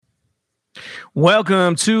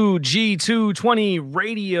Welcome to G220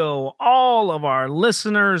 Radio. All of our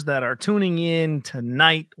listeners that are tuning in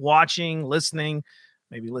tonight, watching, listening,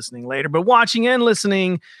 maybe listening later, but watching and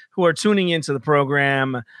listening who are tuning into the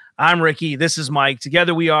program. I'm Ricky. This is Mike.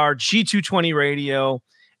 Together we are G220 Radio,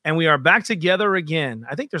 and we are back together again.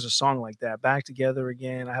 I think there's a song like that, Back Together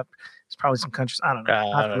Again. It's probably some countries. I don't know.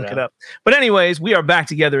 I have to look it up. But anyways, we are back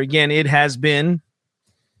together again. It has been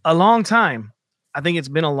a long time. I think it's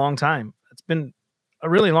been a long time. It's been a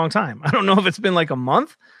really long time. I don't know if it's been like a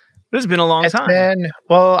month, but it's been a long time.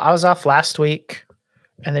 I was off last week,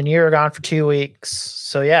 and then you were gone for 2 weeks.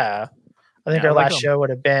 So yeah, I think our last show would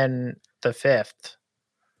have been the 5th.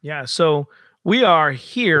 Yeah, so we are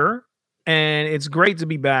here, and it's great to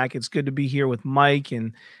be back. It's good to be here with Mike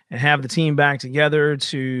and have the team back together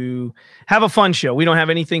to have a fun show. We don't have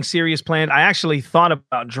anything serious planned. I actually thought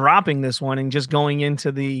about dropping this one and just going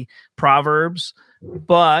into the Proverbs,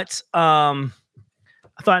 but I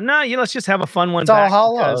thought, let's just have a fun one. It's All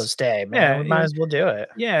Hallows Day, man. Yeah, we might as well do it.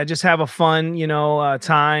 Yeah, just have a fun,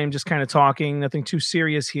 time, just kind of talking. Nothing too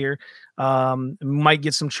serious here. Might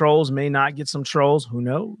get some trolls, may not get some trolls. Who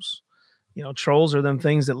knows? Trolls are them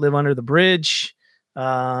things that live under the bridge.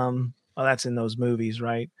 That's in those movies,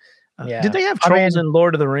 right? Yeah. Did they have trolls in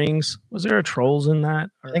Lord of the Rings? Was there a trolls in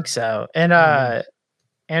that? I think so. And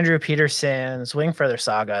Andrew Peterson's Wing Further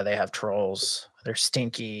Saga, they have trolls. They're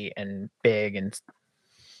stinky and big and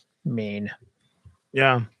mean.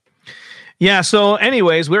 Yeah. So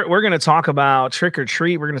anyways, we're going to talk about trick or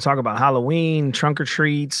treat. We're going to talk about Halloween, trunk or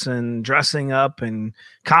treats, and dressing up and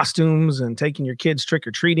costumes and taking your kids trick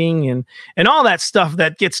or treating and all that stuff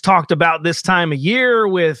that gets talked about this time of year,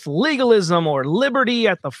 with legalism or liberty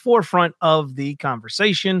at the forefront of the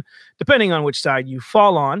conversation, depending on which side you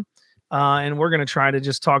fall on. And we're going to try to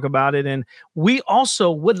just talk about it. And we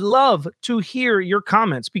also would love to hear your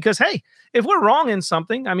comments because, hey, if we're wrong in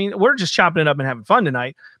something, we're just chopping it up and having fun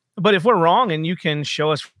tonight. But if we're wrong and you can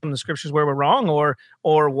show us from the scriptures where we're wrong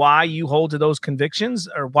or why you hold to those convictions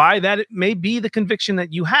or why that it may be the conviction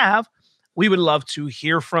that you have, we would love to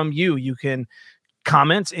hear from you. You can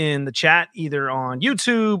comment in the chat either on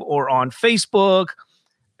YouTube or on Facebook.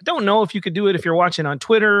 I don't know if you could do it if you're watching on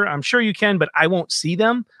Twitter. I'm sure you can, but I won't see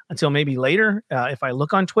them until maybe later if I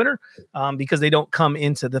look on Twitter because they don't come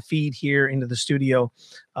into the feed here into the studio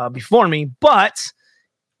before me. But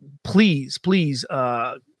please,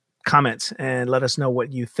 comment and let us know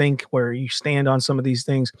what you think, where you stand on some of these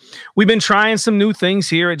things. We've been trying some new things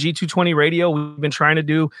here at G220 Radio. We've been trying to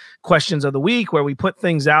do questions of the week where we put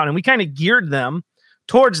things out and we kind of geared them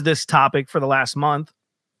towards this topic for the last month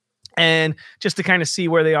and just to kind of see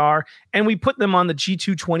where they are. And we put them on the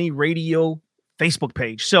G220 Radio Facebook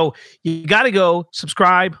page. So you got to go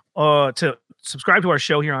subscribe to our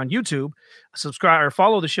show here on YouTube, subscribe or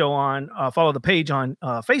follow the show on, follow the page on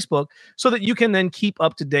Facebook so that you can then keep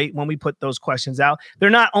up to date when we put those questions out. They're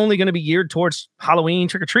not only going to be geared towards Halloween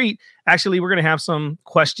trick or treat. Actually, we're going to have some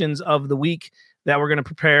questions of the week that we're going to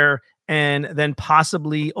prepare and then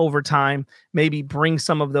possibly over time, maybe bring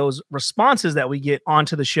some of those responses that we get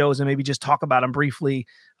onto the shows and maybe just talk about them briefly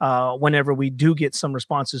whenever we do get some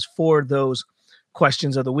responses for those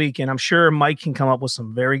questions of the week. And I'm sure Mike can come up with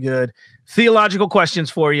some very good theological questions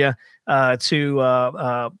for you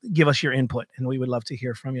to give us your input. And we would love to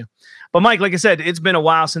hear from you. But Mike, like I said, it's been a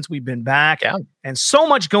while since we've been back and so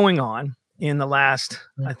much going on in the last,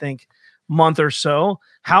 I think, month or so.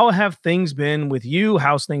 How have things been with you?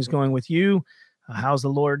 How's things going with you? How's the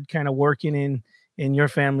Lord kind of working in your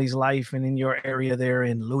family's life and in your area there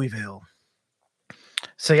in Louisville?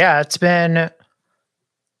 So yeah, it's been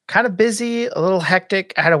kind of busy, a little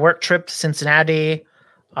hectic. I had a work trip to Cincinnati.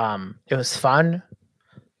 It was fun.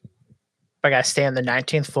 I got to stay on the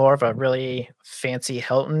 19th floor of a really fancy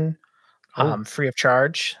Hilton, free of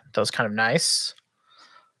charge. That was kind of nice.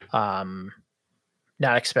 Not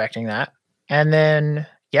expecting that. And then,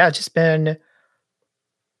 just been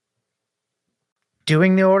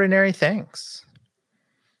doing the ordinary things.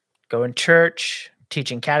 Going to church,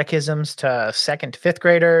 teaching catechisms to 2nd to 5th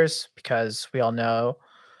graders, because we all know,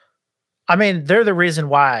 they're the reason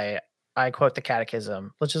why I quote the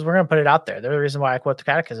catechism, which is we're going to put it out there. They're the reason why I quote the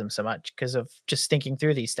catechism so much, because of just thinking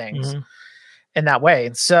through these things in that way.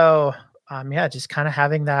 And so, just kind of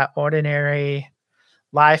having that ordinary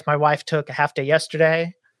life. My wife took a half day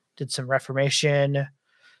yesterday, did some Reformation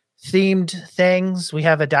themed things. We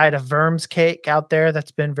have a diet of Worms cake out there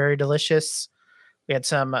that's been very delicious. We had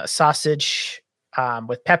some sausage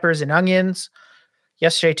with peppers and onions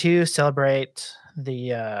yesterday to celebrate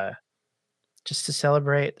the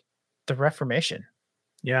Reformation.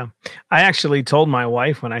 Yeah. I actually told my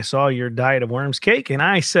wife when I saw your diet of worms cake, and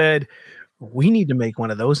I said, we need to make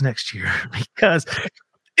one of those next year because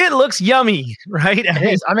it looks yummy, right? It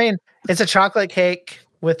is. I mean, it's a chocolate cake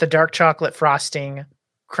with the dark chocolate frosting,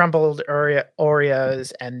 crumbled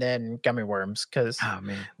Oreos, and then gummy worms. Because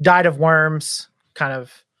diet of worms, kind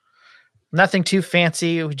of nothing too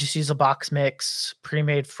fancy. We just use a box mix,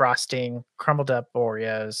 pre-made frosting, crumbled up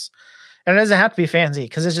Oreos, and it doesn't have to be fancy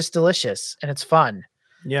because it's just delicious and it's fun.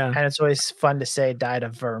 Yeah. And it's always fun to say diet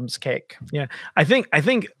of worms cake. Yeah. I think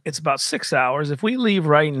it's about 6 hours. If we leave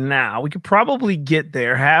right now, we could probably get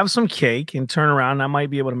there, have some cake, and turn around. I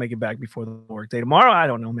might be able to make it back before the work day tomorrow. I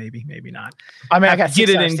don't know. Maybe not. I mean, I got get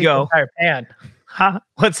it and go. The entire pan. Huh?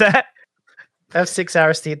 What's that? I have 6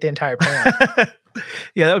 hours to eat the entire pan.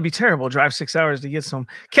 Yeah, that would be terrible. Drive 6 hours to get some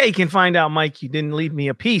cake and find out, Mike, you didn't leave me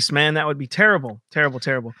a piece, man. That would be terrible. Terrible,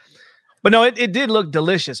 terrible. But no, it did look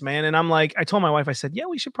delicious, man. And I'm like, I told my wife, I said, yeah,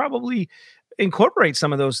 we should probably incorporate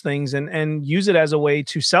some of those things and use it as a way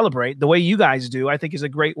to celebrate the way you guys do. I think is a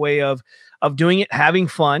great way of doing it, having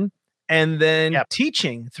fun, and then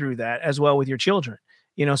teaching through that as well with your children,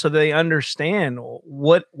 so they understand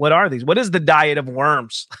what are these? What is the diet of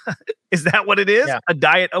worms? Is that what it is? Yeah. A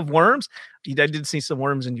diet of worms? I did see some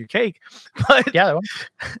worms in your cake, but yeah.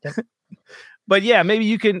 But yeah, maybe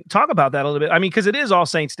you can talk about that a little bit. I mean, because it is All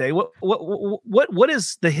Saints Day. What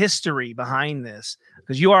is the history behind this?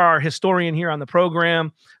 Because you are our historian here on the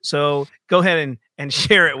program, so go ahead and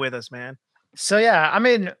share it with us, man. So yeah, I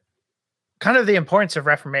mean, kind of the importance of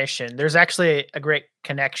Reformation. There's actually a great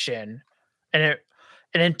connection, and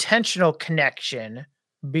an intentional connection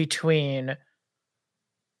between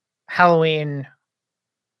Halloween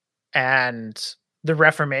and the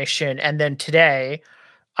Reformation, and then today.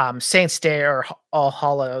 Saints Day or All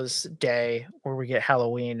Hallows Day, where we get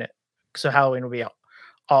Halloween. So Halloween will be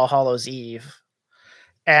All Hallows Eve.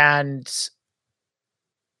 And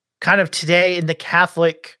kind of today in the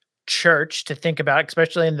Catholic Church, to think about,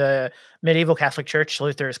 especially in the medieval Catholic Church,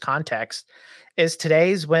 Luther's context, is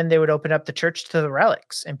today's when they would open up the church to the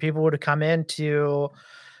relics, and people would come in to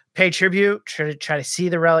pay tribute, try to see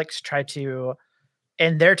the relics, try to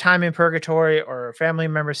end their time in purgatory or family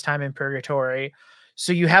members' time in purgatory.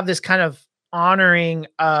 So you have this kind of honoring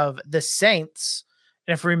of the saints.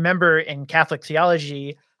 And if we remember in Catholic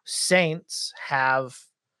theology, saints have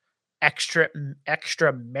extra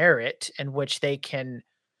merit in which they can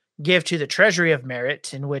give to the treasury of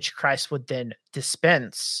merit, in which Christ would then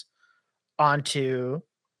dispense onto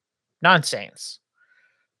non-saints.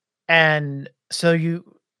 And so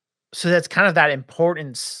that's kind of that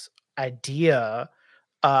importance idea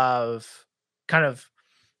of kind of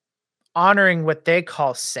honoring what they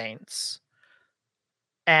call saints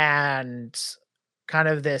and kind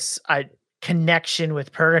of this connection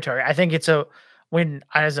with purgatory. I think when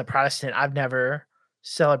as a Protestant, I've never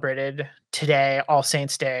celebrated today, All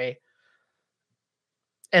Saints Day,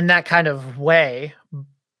 in that kind of way.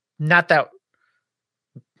 Not that,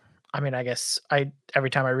 I mean, I guess every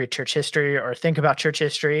time I read church history or think about church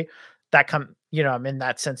history, I'm in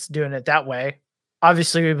that sense doing it that way.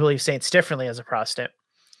 Obviously, we believe saints differently as a Protestant.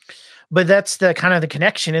 But that's the kind of the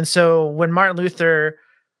connection. And so when Martin Luther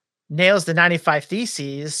nails the 95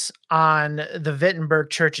 Theses on the Wittenberg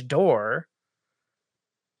church door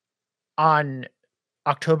on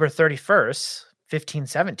October 31st,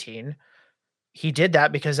 1517, he did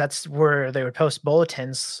that because that's where they would post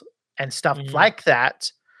bulletins and stuff like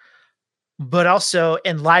that. But also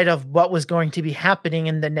in light of what was going to be happening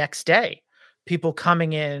in the next day, people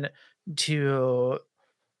coming in to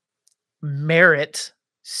merit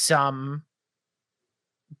some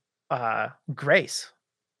grace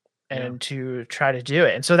and to try to do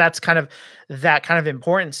it. And so that's kind of that kind of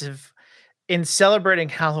importance of in celebrating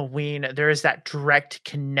Halloween, there is that direct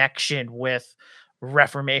connection with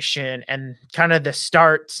Reformation and kind of the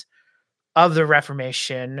start of the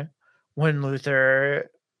Reformation when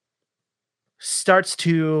Luther starts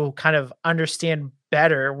to kind of understand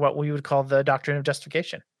better what we would call the doctrine of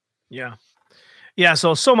justification. Yeah. Yeah,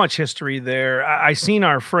 so much history there. I seen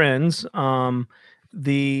our friends,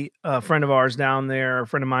 the friend of ours down there, a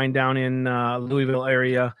friend of mine down in Louisville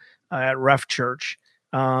area at Ref Church.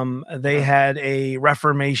 They had a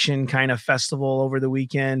Reformation kind of festival over the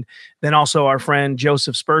weekend. Then also our friend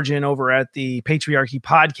Joseph Spurgeon over at the Patriarchy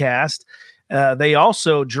podcast. They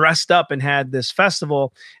also dressed up and had this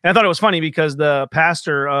festival. And I thought it was funny because the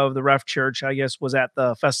pastor of the Ref Church, I guess, was at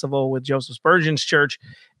the festival with Joseph Spurgeon's church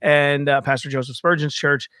and Pastor Joseph Spurgeon's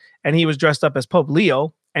church. And he was dressed up as Pope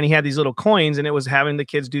Leo. And he had these little coins, and it was having the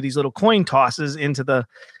kids do these little coin tosses into the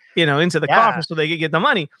coffer so they could get the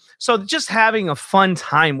money. So just having a fun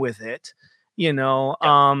time with it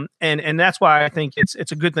and that's why I think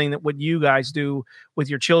it's a good thing that what you guys do with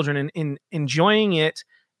your children and in enjoying it,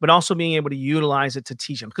 but also being able to utilize it to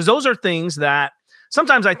teach them, because those are things that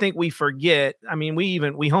sometimes I think we forget. I mean, we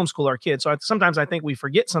homeschool our kids, so sometimes I think we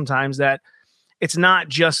forget sometimes that it's not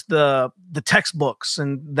just the textbooks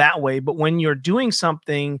and that way, but when you're doing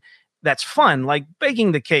something that's fun, like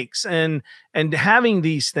baking the cakes and having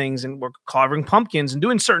these things, and we're carving pumpkins and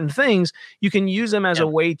doing certain things, you can use them as a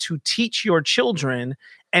way to teach your children,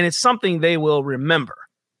 and it's something they will remember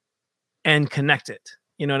and connect it.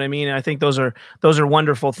 You know what I mean? And I think those are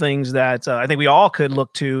wonderful things that I think we all could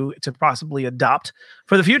look to possibly adopt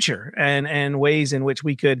for the future, and ways in which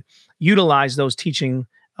we could utilize those teaching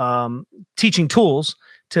tools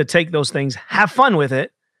to take those things, have fun with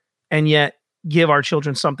it, and yet give our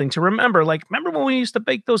children something to remember. Like, remember when we used to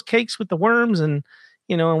bake those cakes with the worms, and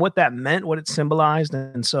and what that meant, what it symbolized.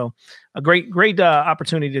 And so a great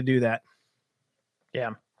opportunity to do that.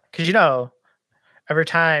 Yeah. Because, every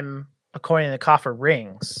time a coin in the coffer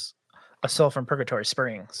rings, a soul from purgatory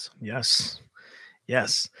springs. Yes.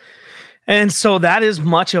 And so that is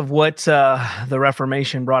much of what the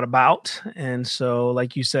Reformation brought about. And so,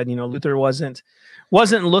 like you said, Luther wasn't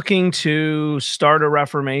looking to start a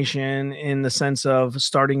Reformation in the sense of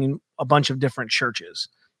starting a bunch of different churches,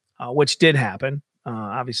 which did happen.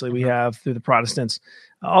 Obviously, we have through the Protestants.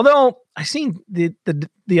 Although I seen the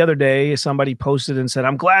other day somebody posted and said,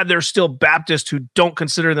 "I'm glad there's still Baptists who don't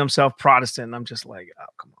consider themselves Protestant." And I'm just like, "Oh,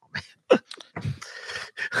 come on,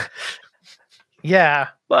 man." Yeah,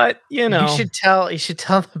 but you should tell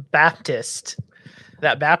the Baptist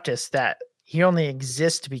that he only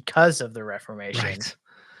exists because of the Reformation, right?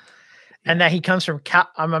 And that he comes from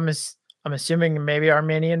I'm assuming maybe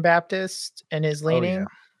Arminian Baptist in his leaning.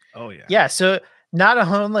 Oh yeah. Yeah. So not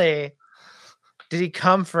only did he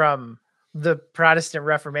come from the Protestant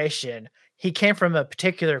Reformation, he came from a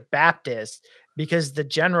particular Baptist, because the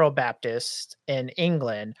General Baptist in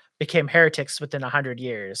England became heretics within 100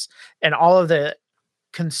 years. And all of the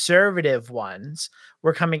conservative ones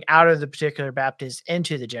were coming out of the particular Baptist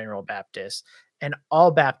into the General Baptist. And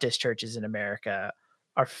all Baptist churches in America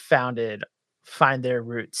find their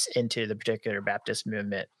roots into the particular Baptist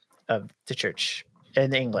movement of the church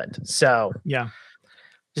in England. So yeah.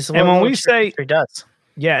 And when we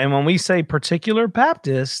say particular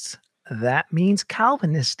Baptists, that means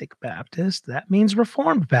Calvinistic Baptist. That means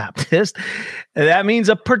Reformed Baptist. That means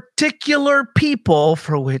a particular people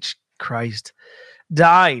for which Christ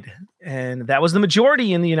died. And that was the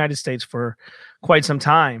majority in the United States for quite some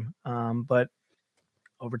time. But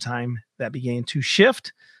over time, that began to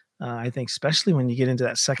shift. I think especially when you get into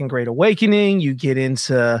that Second Great Awakening, you get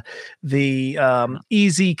into the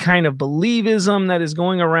easy kind of believism that is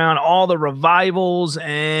going around, all the revivals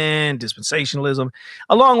and dispensationalism,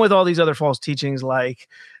 along with all these other false teachings like,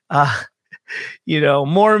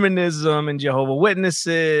 Mormonism and Jehovah's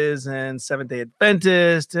Witnesses and Seventh-day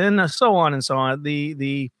Adventists and so on and so on.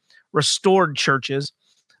 The restored churches,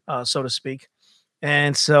 so to speak.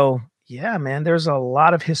 And so, yeah, man, there's a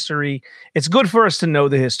lot of history. It's good for us to know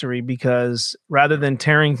the history, because rather than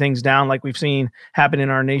tearing things down like we've seen happen in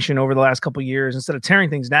our nation over the last couple of years, instead of tearing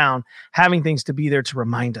things down, having things to be there to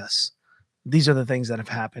remind us these are the things that have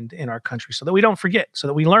happened in our country, so that we don't forget, so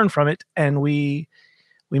that we learn from it and we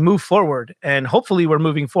move forward. And hopefully we're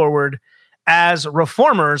moving forward as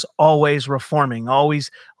reformers, always reforming,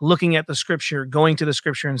 always looking at the scripture, going to the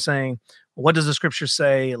scripture and saying, what does the scripture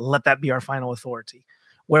say? Let that be our final authority.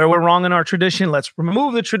 Where we're wrong in our tradition, let's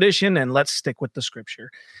remove the tradition and let's stick with the scripture.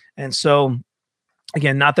 And so,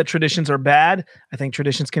 again, not that traditions are bad. I think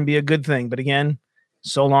traditions can be a good thing. But again,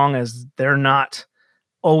 so long as they're not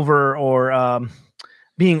over or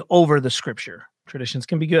being over the scripture. Traditions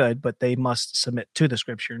can be good, but they must submit to the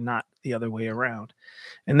scripture, not the other way around.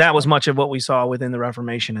 And that was much of what we saw within the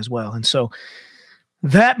Reformation as well. And so,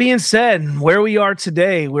 that being said, where we are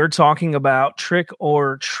today, we're talking about trick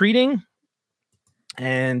or treating.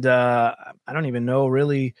 And I don't even know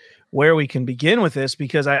really where we can begin with this,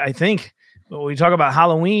 because I think when we talk about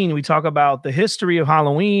Halloween, we talk about the history of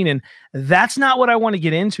Halloween, and that's not what I want to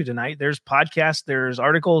get into tonight. There's podcasts, there's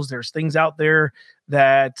articles, there's things out there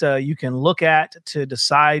that you can look at to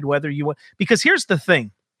decide whether you want. Because here's the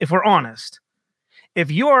thing, if we're honest, if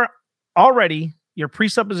you're already, your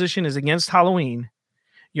presupposition is against Halloween,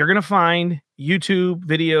 you're going to find YouTube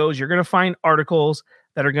videos, you're going to find articles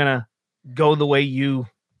that are going to go the way you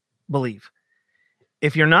believe.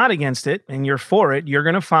 If you're not against it and you're for it, you're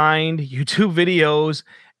going to find YouTube videos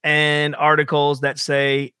and articles that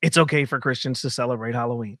say it's okay for Christians to celebrate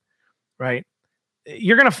Halloween, right?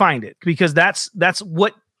 You're going to find it, because that's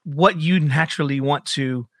what you naturally want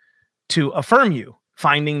to to affirm you,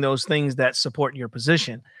 finding those things that support your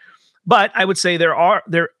position. But I would say there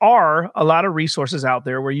are a lot of resources out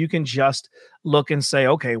there where you can just look and say,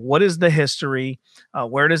 okay, what is the history?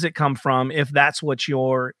 Where does it come from? If that's what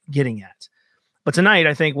you're getting at. But tonight,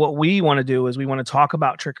 I think what we want to do is we want to talk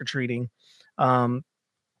about trick or treating.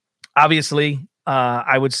 Obviously,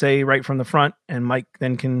 I would say right from the front, and Mike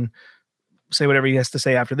then can say whatever he has to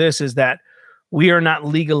say after this, is that we are not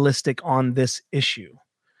legalistic on this issue.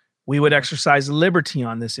 We would exercise liberty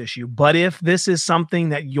on this issue. But if this is something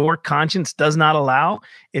that your conscience does not allow,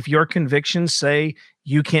 if your convictions say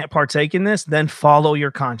you can't partake in this, then follow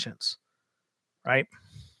your conscience. Right?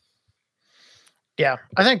 Yeah.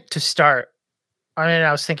 I think to start,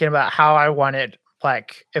 I was thinking about how I wanted,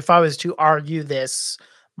 like, if I was to argue this,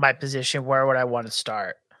 my position, where would I want to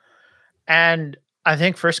start? And I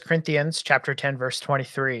think 1 Corinthians chapter 10, verse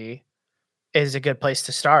 23 is a good place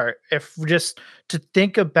to start. If just to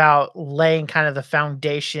think about laying kind of the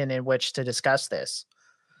foundation in which to discuss this,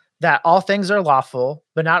 that all things are lawful,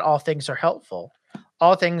 but not all things are helpful.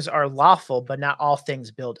 All things are lawful, but not all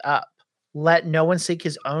things build up. Let no one seek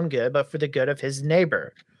his own good, but for the good of his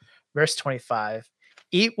neighbor. Verse 25,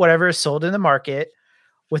 eat whatever is sold in the market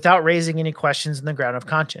without raising any questions in the ground of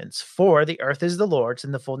conscience, for the earth is the Lord's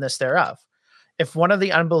and the fullness thereof. If one of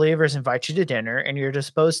the unbelievers invites you to dinner and you're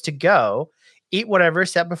disposed to go, eat whatever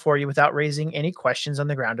is set before you without raising any questions on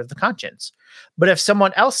the ground of the conscience. But if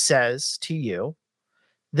someone else says to you,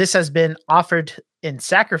 this has been offered in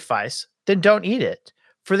sacrifice, then don't eat it,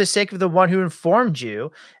 for the sake of the one who informed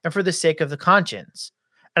you and for the sake of the conscience.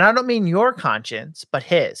 And I don't mean your conscience, but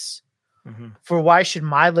his. Mm-hmm. For why should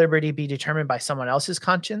my liberty be determined by someone else's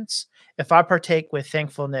conscience? If I partake with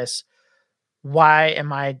thankfulness, why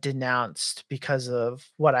am I denounced because of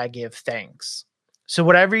what I give thanks? So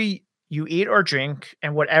whatever you eat or drink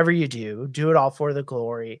and whatever you do it all for the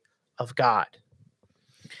glory of God.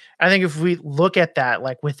 I think if we look at that,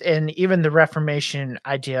 like within even the Reformation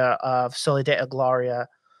idea of Soli Deo Gloria,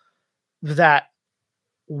 that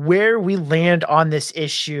where we land on this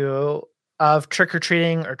issue of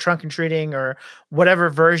trick-or-treating or trunk-and-treating or whatever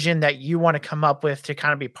version that you want to come up with to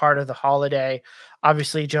kind of be part of the holiday.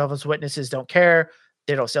 Obviously, Jehovah's Witnesses don't care.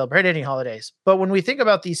 They don't celebrate any holidays. But when we think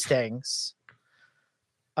about these things,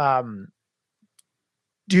 do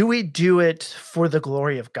we do it for the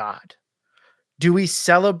glory of God? Do we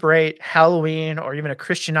celebrate Halloween or even a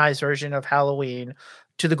Christianized version of Halloween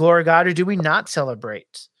to the glory of God, or do we not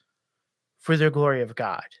celebrate for the glory of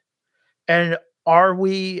God? And are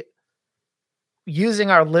we using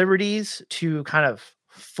our liberties to kind of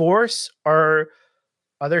force, or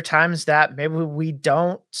other times that maybe we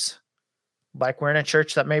don't, like we're in a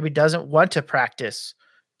church that maybe doesn't want to practice,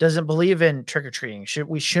 doesn't believe in trick-or-treating,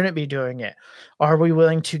 we shouldn't be doing it? Are we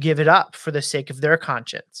willing to give it up for the sake of their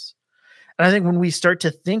conscience? And I think when we start to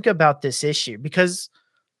think about this issue, because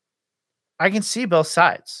I can see both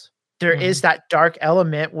sides, there is that dark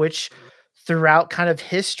element which throughout kind of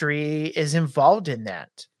history is involved in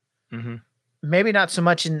that. Mm-hmm. Maybe not so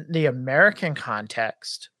much in the American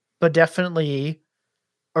context, but definitely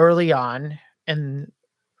early on in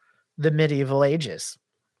the medieval ages.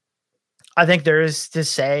 I think there is to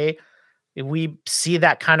say we see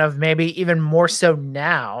that kind of maybe even more so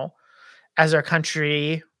now as our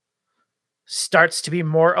country starts to be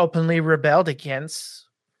more openly rebelled against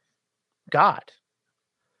God.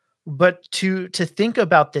 But to think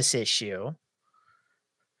about this issue,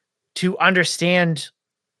 to understand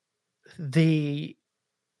the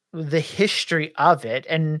history of it,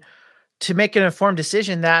 and to make an informed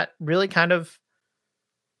decision that really kind of,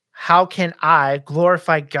 how can I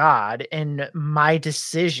glorify God in my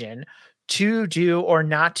decision to do or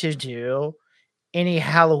not to do any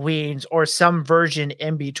Halloweens or some version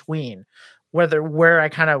in between, where I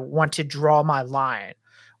kind of want to draw my line,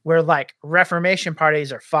 where like Reformation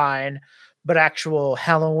parties are fine, but actual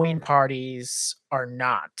Halloween parties are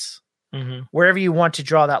not. Mm-hmm. Wherever you want to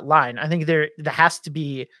draw that line, I think there has to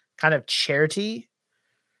be kind of charity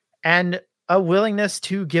and a willingness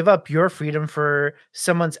to give up your freedom for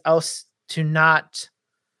someone else to not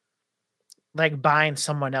like bind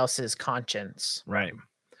someone else's conscience. Right.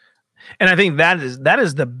 And I think that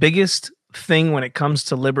is the biggest thing when it comes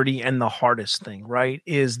to liberty, and the hardest thing, right?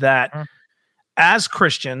 Is that as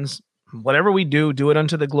Christians, whatever we do it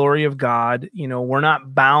unto the glory of God. You know, we're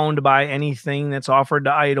not bound by anything that's offered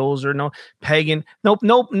to idols or no pagan. Nope.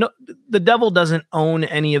 The devil doesn't own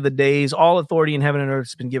any of the days. All authority in heaven and earth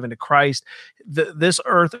has been given to Christ. This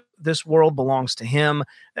earth, this world belongs to him.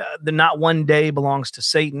 Not one day belongs to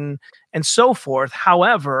Satan, and so forth.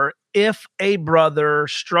 However, if a brother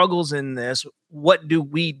struggles in this, what do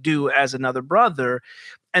we do as another brother?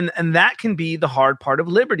 and that can be the hard part of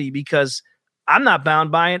liberty, because I'm not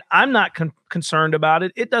bound by it. I'm not concerned about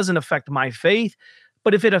it. It doesn't affect my faith.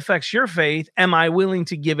 But if it affects your faith, am I willing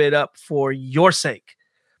to give it up for your sake?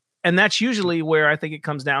 And that's usually where I think it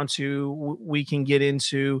comes down to. We can get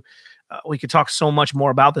into, we could talk so much more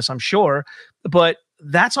about this, I'm sure, but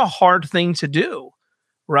that's a hard thing to do,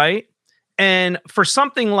 right? And for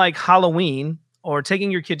something like Halloween or taking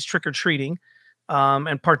your kids trick or treating,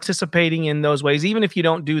 and participating in those ways, even if you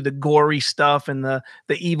don't do the gory stuff and the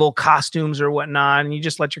evil costumes or whatnot, and you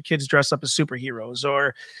just let your kids dress up as superheroes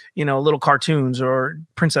or, little cartoons or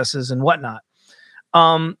princesses and whatnot.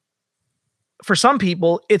 For some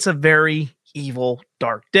people, it's a very evil,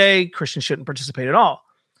 dark day. Christians shouldn't participate at all.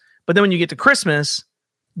 But then when you get to Christmas,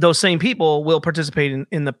 those same people will participate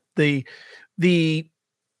in the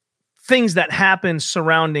things that happen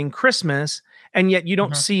surrounding Christmas. And yet you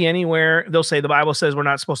don't see anywhere, they'll say the Bible says we're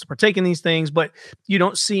not supposed to partake in these things, but you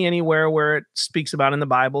don't see anywhere where it speaks about in the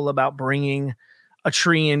Bible about bringing a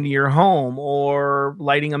tree into your home or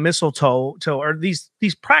lighting a mistletoe, or these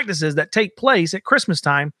practices that take place at Christmas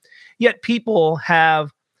time. Yet people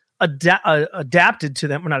have adapted to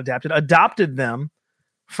them, or not adapted, adopted them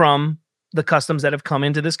from the customs that have come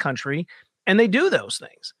into this country, and they do those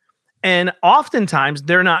things. And oftentimes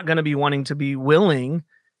they're not going to be wanting to be willing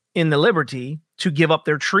in the liberty to give up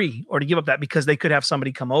their tree or to give up that, because they could have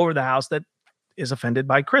somebody come over the house that is offended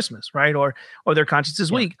by Christmas, right? Or their conscience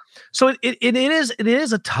is weak. So it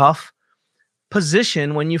is a tough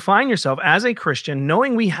position when you find yourself as a Christian,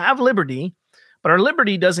 knowing we have liberty, but our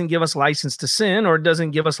liberty doesn't give us license to sin, or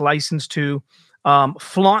doesn't give us license to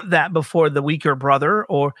flaunt that before the weaker brother,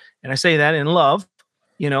 and I say that in love,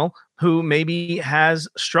 who maybe has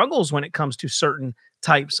struggles when it comes to certain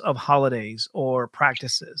types of holidays or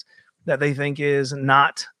practices that they think is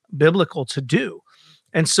not biblical to do.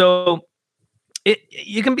 And so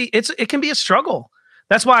it can be a struggle.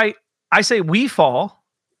 That's why I say we fall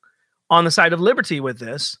on the side of liberty with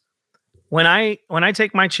this. When I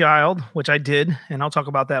take my child, which I did, and I'll talk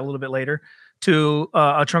about that a little bit later, to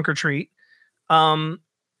a trunk or treat,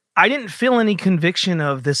 I didn't feel any conviction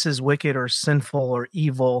of this is wicked or sinful or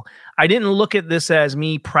evil. I didn't look at this as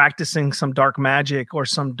me practicing some dark magic or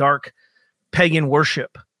some dark pagan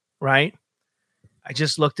worship, right? I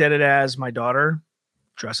just looked at it as my daughter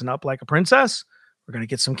dressing up like a princess. We're going to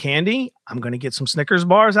get some candy. I'm going to get some Snickers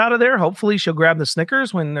bars out of there. Hopefully she'll grab the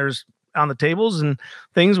Snickers when there's on the tables and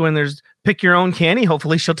things, when there's pick your own candy.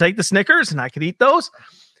 Hopefully she'll take the Snickers and I could eat those.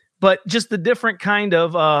 But just the different kind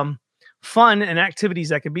of fun and activities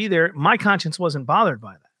that could be there, my conscience wasn't bothered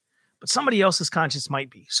by that, but somebody else's conscience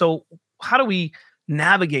might be. So how do we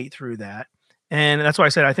navigate through that? And that's why I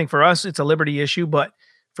said, I think for us, it's a liberty issue, but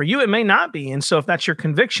for you, it may not be. And so if that's your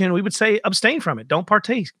conviction, we would say abstain from it. Don't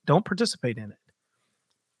participate in it.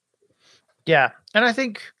 Yeah. And I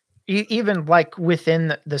think even like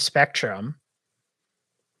within the spectrum,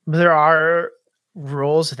 there are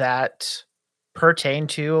rules that pertain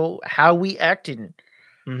to how we act in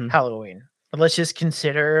Halloween. Let's just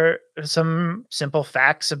consider some simple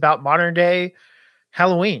facts about modern day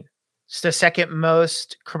Halloween. It's the second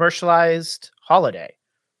most commercialized holiday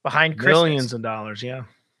behind Christmas. Millions of dollars, yeah.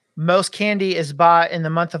 Most candy is bought in the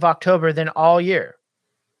month of October than all year.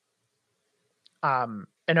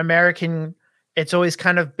 In American, it's always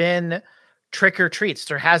kind of been trick or treats.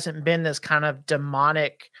 There hasn't been this kind of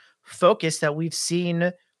demonic focus that we've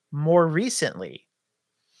seen more recently.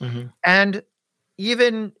 And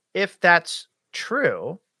even if that's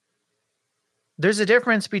true, there's a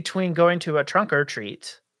difference between going to a trunk or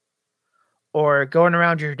treat or going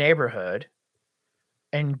around your neighborhood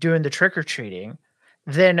and doing the trick or treating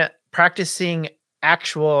than practicing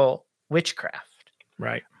actual witchcraft.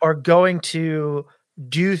 Right. Or going to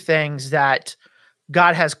do things that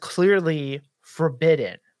God has clearly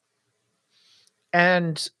forbidden.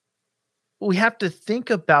 And we have to think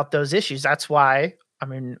about those issues. That's why,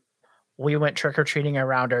 we went trick-or-treating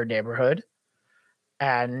around our neighborhood.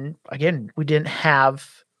 And again, we didn't have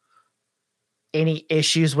any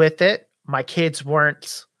issues with it. My kids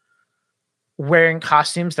weren't wearing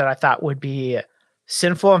costumes that I thought would be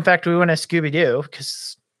sinful. In fact, we went as Scooby-Doo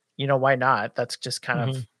because, why not? That's just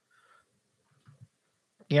kind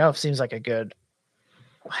of, seems like a good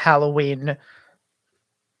Halloween.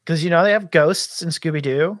 Because, they have ghosts in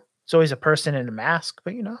Scooby-Doo. It's always a person in a mask,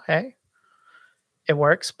 but, hey, it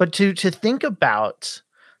works. But to think about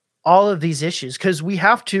all of these issues, because we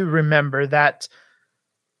have to remember that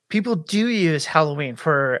people do use Halloween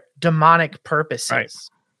for demonic purposes. Right.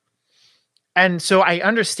 And so I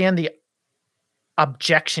understand the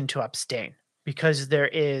objection to abstain, because there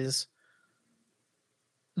is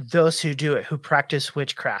those who do it, who practice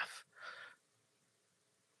witchcraft.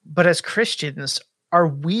 But as Christians, are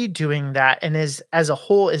we doing that? And as a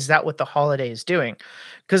whole, is that what the holiday is doing?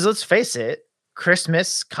 Because let's face it,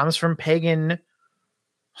 Christmas comes from pagan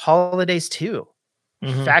holidays too.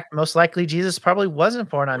 In fact, most likely Jesus probably wasn't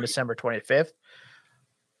born on December 25th.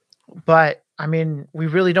 But I mean, we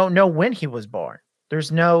really don't know when he was born.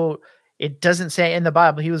 It doesn't say in the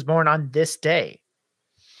Bible he was born on this day.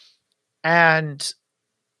 And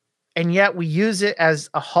yet we use it as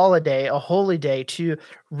a holiday, a holy day, to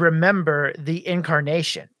remember the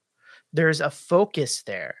incarnation. There's a focus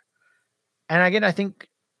there. And again, I think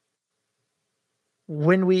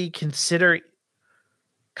when we consider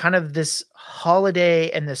kind of this holiday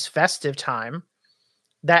and this festive time,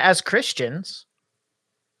 that as Christians,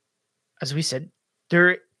 as we said,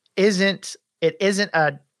 it isn't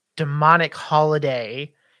a demonic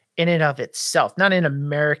holiday in and of itself, not in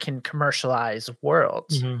American commercialized world.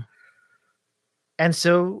 Mm-hmm. And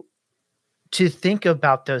so to think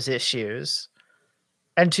about those issues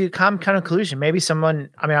and to come to a conclusion, maybe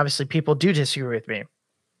obviously people do disagree with me.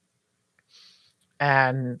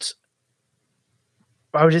 And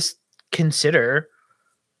I would just consider,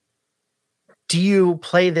 do you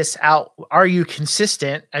play this out? Are you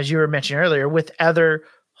consistent, as you were mentioning earlier, with other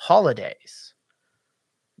holidays?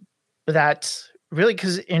 That really,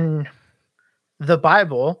 because in the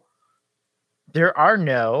Bible, there are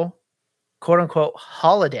no quote unquote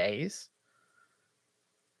holidays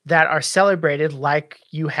that are celebrated like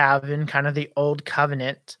you have in kind of the old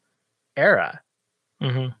covenant era.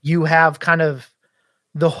 Mm-hmm. You have kind of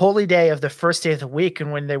the holy day of the first day of the week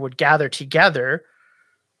and when they would gather together,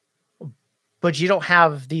 but you don't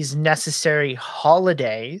have these necessary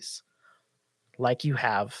holidays like you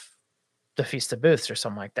have the Feast of Booths or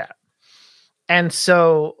something like that. And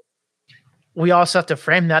so we also have to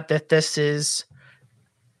frame that this is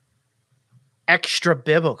extra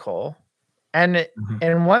biblical and mm-hmm.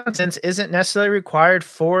 in one sense isn't necessarily required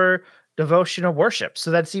for devotional worship.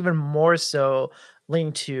 So that's even more so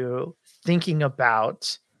linked to thinking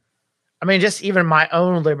about, just even my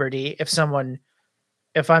own liberty. If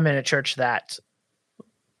I'm in a church that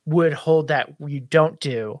would hold that you don't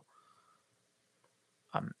do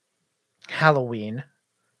Halloween,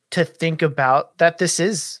 to think about that this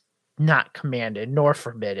is not commanded nor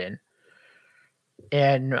forbidden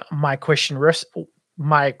in my Christian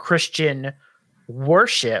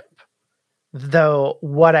worship, though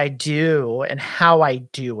what I do and how I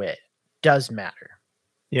do it does matter.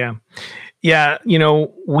 Yeah. Yeah.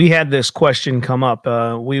 We had this question come up.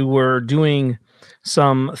 We were doing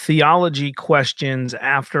some theology questions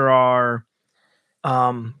after our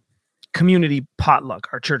community potluck,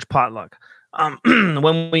 our church potluck.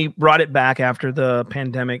 When we brought it back after the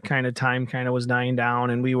pandemic time was dying down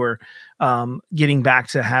and we were getting back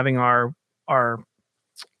to having our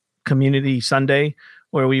community Sunday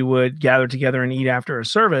where we would gather together and eat after a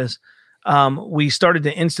service, we started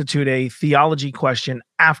to institute a theology question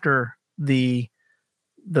after the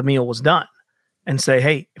meal was done and say,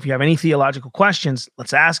 hey, if you have any theological questions,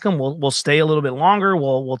 let's ask them. We'll stay a little bit longer.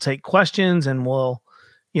 We'll take questions and we'll,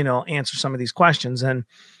 answer some of these questions. And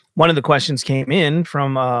one of the questions came in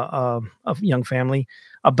from a young family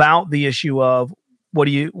about the issue of what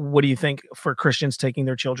do you think for Christians taking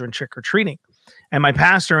their children trick or treating? And my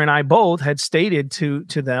pastor and I both had stated to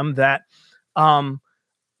them that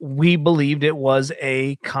we believed it was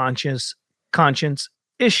a conscience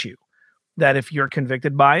issue, that if you're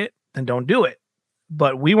convicted by it, then don't do it.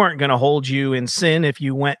 But we weren't going to hold you in sin if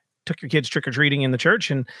you took your kids trick or treating in the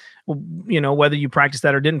church, and whether you practice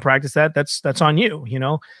that or didn't practice that, that's on you.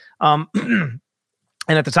 And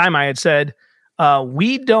at the time I had said,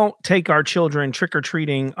 we don't take our children trick or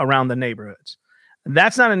treating around the neighborhoods.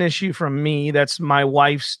 That's not an issue from me. That's my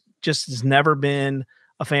wife's. Just has never been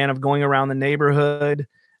a fan of going around the neighborhood.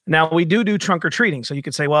 Now we do trunk or treating, so you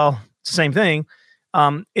could say, well, it's the same thing.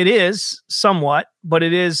 It is somewhat, but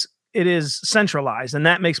it is centralized, and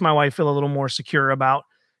that makes my wife feel a little more secure about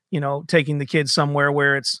taking the kids somewhere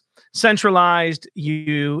where it's centralized.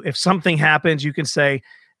 If something happens, you can say,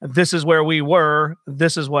 this is where we were,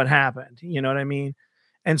 this is what happened. You know what I mean?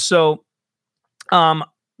 And so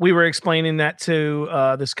we were explaining that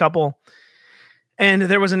to this couple, and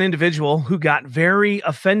there was an individual who got very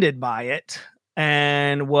offended by it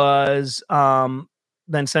and was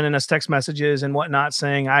then sending us text messages and whatnot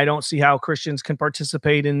saying, I don't see how Christians can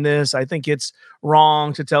participate in this. I think it's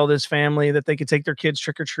wrong to tell this family that they could take their kids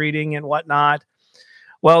trick-or-treating and whatnot.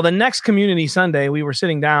 Well, the next community Sunday, we were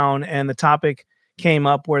sitting down and the topic came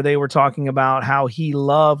up where they were talking about how he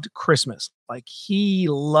loved Christmas. Like he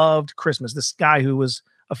loved Christmas. This guy who was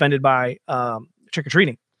offended by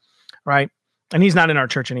trick-or-treating, right? And he's not in our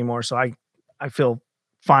church anymore, so I feel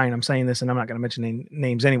fine. I'm saying this, and I'm not going to mention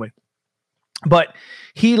names anyway. But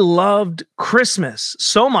he loved Christmas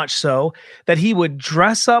so much so that he would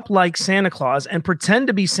dress up like Santa Claus and pretend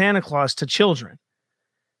to be Santa Claus to children.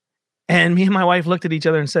 And me and my wife looked at each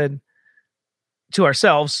other and said to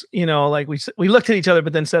ourselves, like we looked at each other,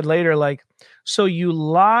 but then said later, like, so you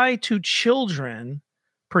lie to children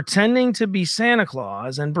pretending to be Santa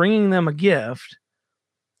Claus and bringing them a gift,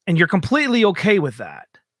 and you're completely okay with that.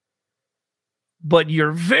 But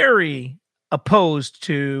you're very opposed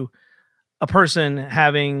to a person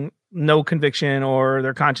having no conviction or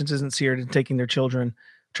their conscience isn't seared and taking their children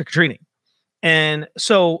trick-or-treating. And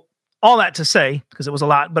so all that to say, because it was a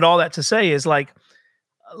lot, but all that to say is like,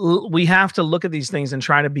 we have to look at these things and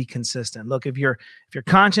try to be consistent. Look, if your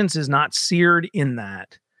conscience is not seared in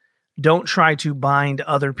that, don't try to bind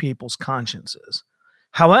other people's consciences.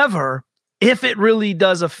 However, if it really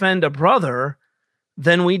does offend a brother,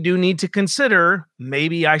 then we do need to consider,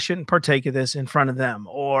 maybe I shouldn't partake of this in front of them.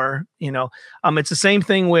 Or, it's the same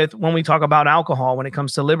thing with when we talk about alcohol when it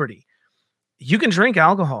comes to liberty. You can drink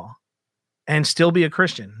alcohol and still be a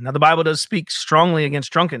Christian. Now, the Bible does speak strongly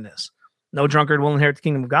against drunkenness. No drunkard will inherit the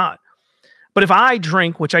kingdom of God. But if I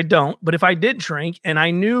drink, which I don't, but if I did drink and I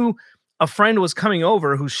knew a friend was coming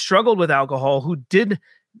over who struggled with alcohol, who did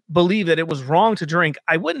believe that it was wrong to drink,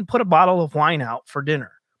 I wouldn't put a bottle of wine out for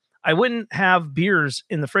dinner. I wouldn't have beers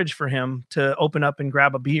in the fridge for him to open up and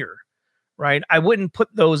grab a beer, right? I wouldn't put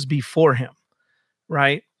those before him,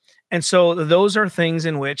 right? And so those are things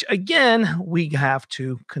in which, again, we have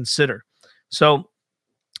to consider. So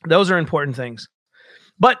those are important things.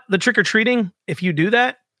 But the trick-or-treating, if you do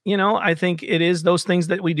that, I think it is those things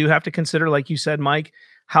that we do have to consider. Like you said, Mike,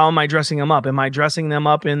 how am I dressing them up? Am I dressing them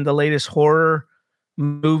up in the latest horror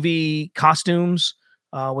movie costumes?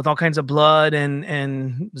 With all kinds of blood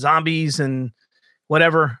and zombies and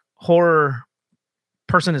whatever horror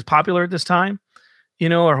person is popular at this time,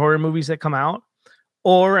 or horror movies that come out?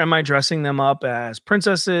 Or am I dressing them up as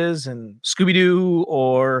princesses and Scooby-Doo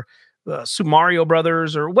or Super Mario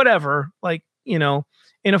Brothers or whatever, like, in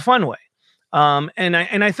a fun way? And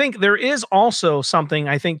I think there is also something,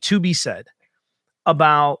 I think, to be said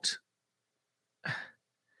about,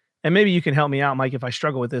 and maybe you can help me out, Mike, if I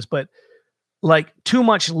struggle with this, but like too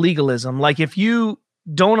much legalism. Like if you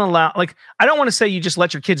don't allow, like, I don't want to say you just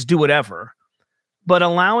let your kids do whatever, but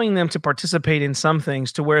allowing them to participate in some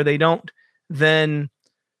things to where they don't then,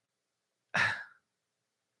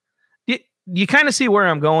 you kind of see where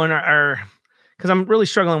I'm going, or because I'm really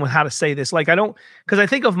struggling with how to say this. Like because I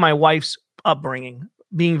think of my wife's upbringing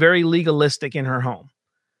being very legalistic in her home.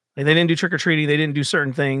 Like they didn't do trick-or-treating. They didn't do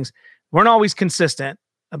certain things. Weren't always consistent,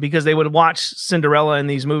 because they would watch Cinderella in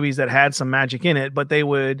these movies that had some magic in it, but they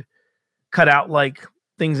would cut out like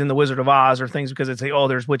things in The Wizard of Oz or things because they'd say, oh,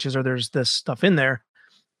 there's witches or there's this stuff in there.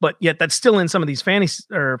 But yet that's still in some of these fantasy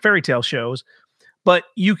or fairy tale shows. But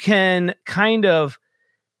you can I'm kind of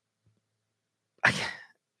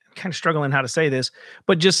struggling how to say this,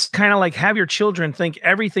 but just kind of like have your children think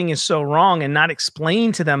everything is so wrong and not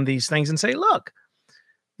explain to them these things and say, look,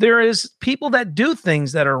 there is people that do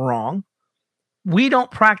things that are wrong. We don't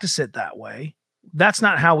practice it that way. That's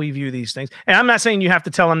not how we view these things. And I'm not saying you have to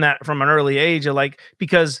tell them that from an early age,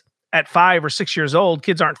 because at 5 or 6 years old,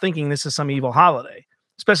 kids aren't thinking this is some evil holiday,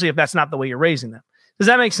 especially if that's not the way you're raising them. Does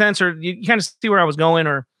that make sense? Or you kind of see where I was going,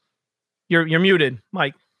 or you're muted,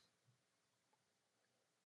 Mike?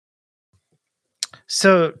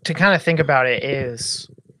 So to kind of think about it is,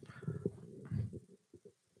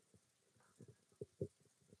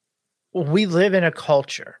 we live in a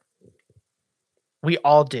culture. We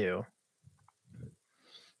all do.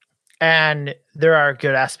 And there are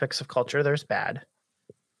good aspects of culture. There's bad.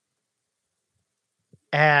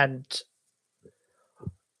 But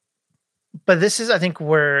this is, I think,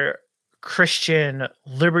 where Christian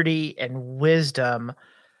liberty and wisdom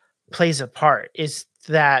plays a part, is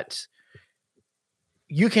that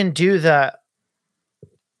you can do the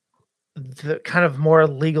kind of more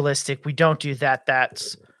legalistic, we don't do that,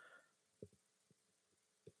 that's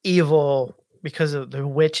evil because of the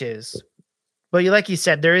witches. But like you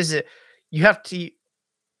said, you have to,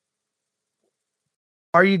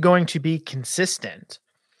 are you going to be consistent?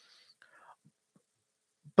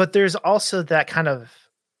 But there's also that kind of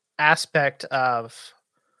aspect of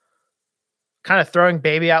kind of throwing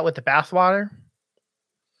baby out with the bathwater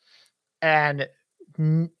and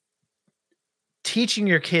teaching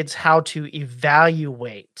your kids how to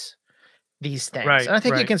evaluate these things. Right, and I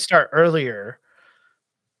think you can start earlier.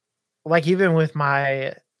 Like even with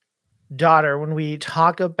my daughter, when we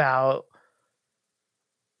talk about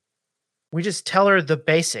we just tell her the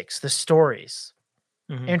basics, the stories,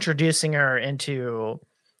 Mhm. introducing her into,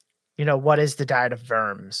 you know, what is the Diet of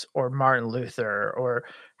Worms or Martin Luther or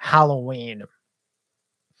Halloween,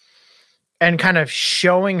 and kind of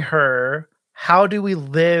showing her how do we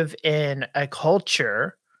live in a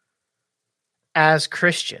culture as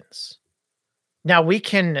Christians. Now we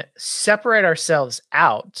can separate ourselves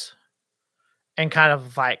out and kind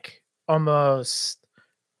of like almost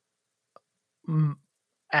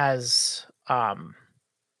as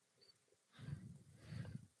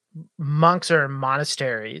monks or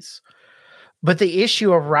monasteries. But the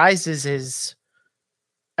issue arises is,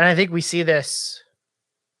 and I think we see this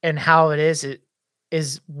in how it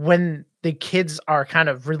is when the kids are kind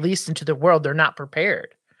of released into the world, they're not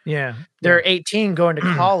prepared. Yeah. They're 18 going to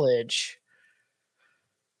college,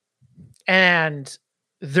 and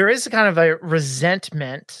there is kind of a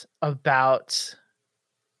resentment about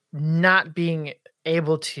not being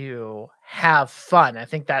able to have fun. I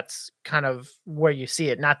think that's kind of where you see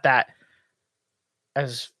it. Not that,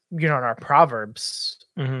 as you know, in our proverbs,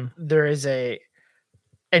 Mhm. there is a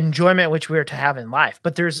enjoyment which we are to have in life,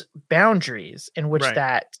 but there's boundaries in which Right.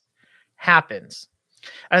 that happens.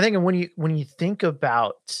 I think when you think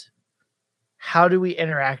about how do we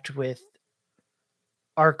interact with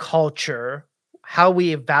our culture, how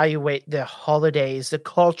we evaluate the holidays, the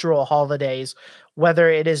cultural holidays, whether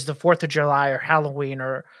it is the 4th of July or Halloween,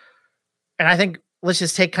 or and I think let's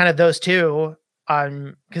just take kind of those two,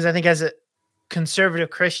 because I think as a conservative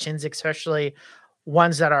Christians, especially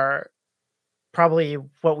ones that are probably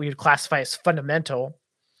what we would classify as fundamental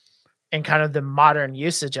and kind of the modern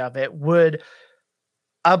usage of it, would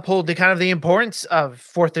uphold the kind of the importance of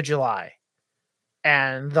 4th of July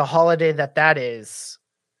and the holiday that is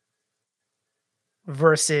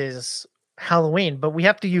versus Halloween. But we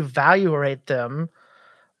have to evaluate them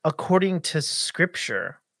according to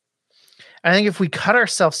scripture. I think if we cut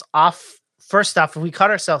ourselves off, first off, if we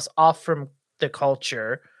cut ourselves off from the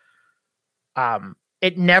culture,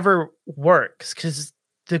 it never works because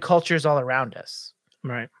the culture is all around us.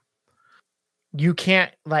 Right. You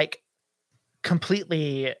can't like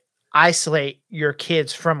completely isolate your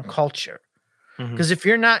kids from culture, Mhm. because if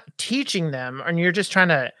you're not teaching them and you're just try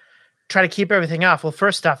to keep everything off, well,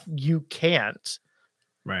 first off, you can't.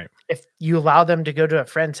 Right. If you allow them to go to a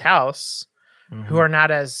friend's house who Mhm. are not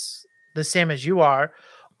as the same as you are,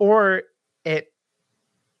 or it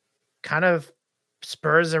kind of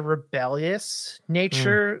spurs a rebellious Mm.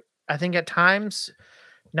 nature, I think at times.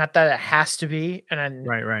 Not that it has to be, and then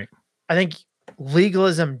Right, right. I think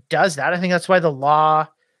legalism does that. I think that's why the law,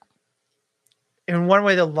 in one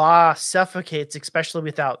way, the law suffocates, especially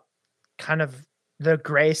without kind of the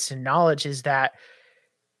grace and knowledge, is that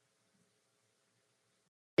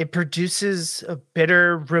it produces a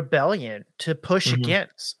bitter rebellion to push Mhm.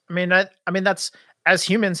 against. I mean that's, as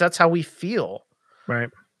humans, that's how we feel Right.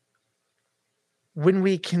 when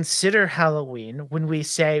we consider Halloween. When we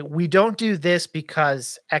say we don't do this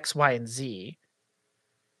because X, Y, and Z,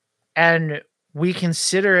 and we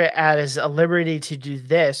consider it as a liberty to do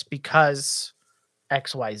this because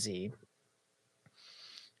XYZ,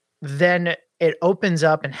 then it opens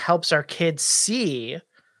up and helps our kids see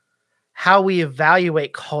how we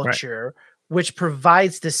evaluate Right. culture, which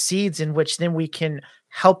provides the seeds in which then we can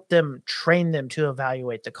help them, train them to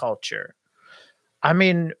evaluate the culture. I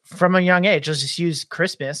mean, from a young age, let's just use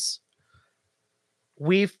Christmas.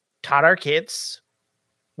 We've taught our kids,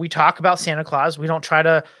 we talk about Santa Claus. We don't try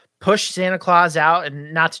to push Santa Claus out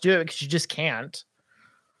and not to do it because you just can't,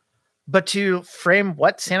 but to frame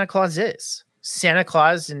what Santa Claus is. Santa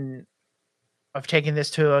Claus, and I've taken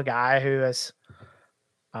this to a guy who has,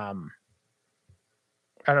 um,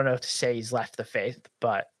 I don't know if to say he's left the faith,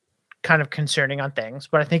 but kind of concerning on things.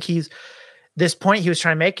 But I think this point he was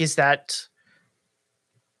trying to make is that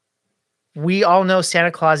we all know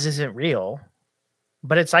Santa Claus isn't real,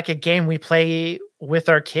 but it's like a game we play with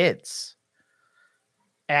our kids.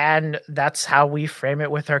 And that's how we frame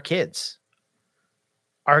it with our kids.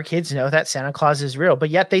 Our kids know that Santa Claus is real, but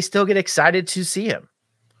yet they still get excited to see him.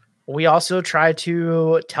 We also try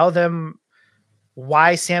to tell them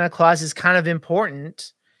why Santa Claus is kind of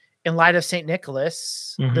important in light of St.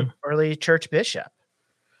 Nicholas, the Mhm. early church bishop,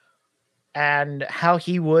 and how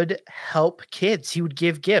he would help kids. He would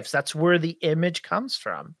give gifts. That's where the image comes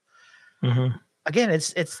from. Mhm. Again,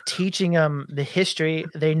 it's teaching them the history.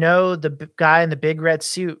 They know the guy in the big red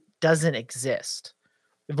suit doesn't exist.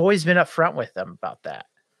 We've always been upfront with them about that.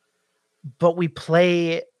 But we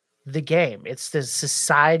play the game. It's the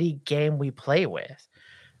society game we play with.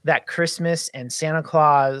 That Christmas and Santa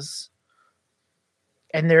Claus,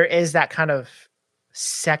 and there is that kind of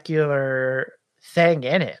secular thing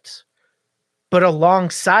in it. But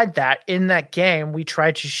alongside that, in that game, we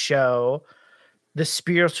tried to show the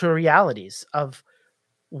spiritual realities of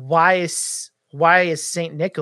why is Saint Nicholas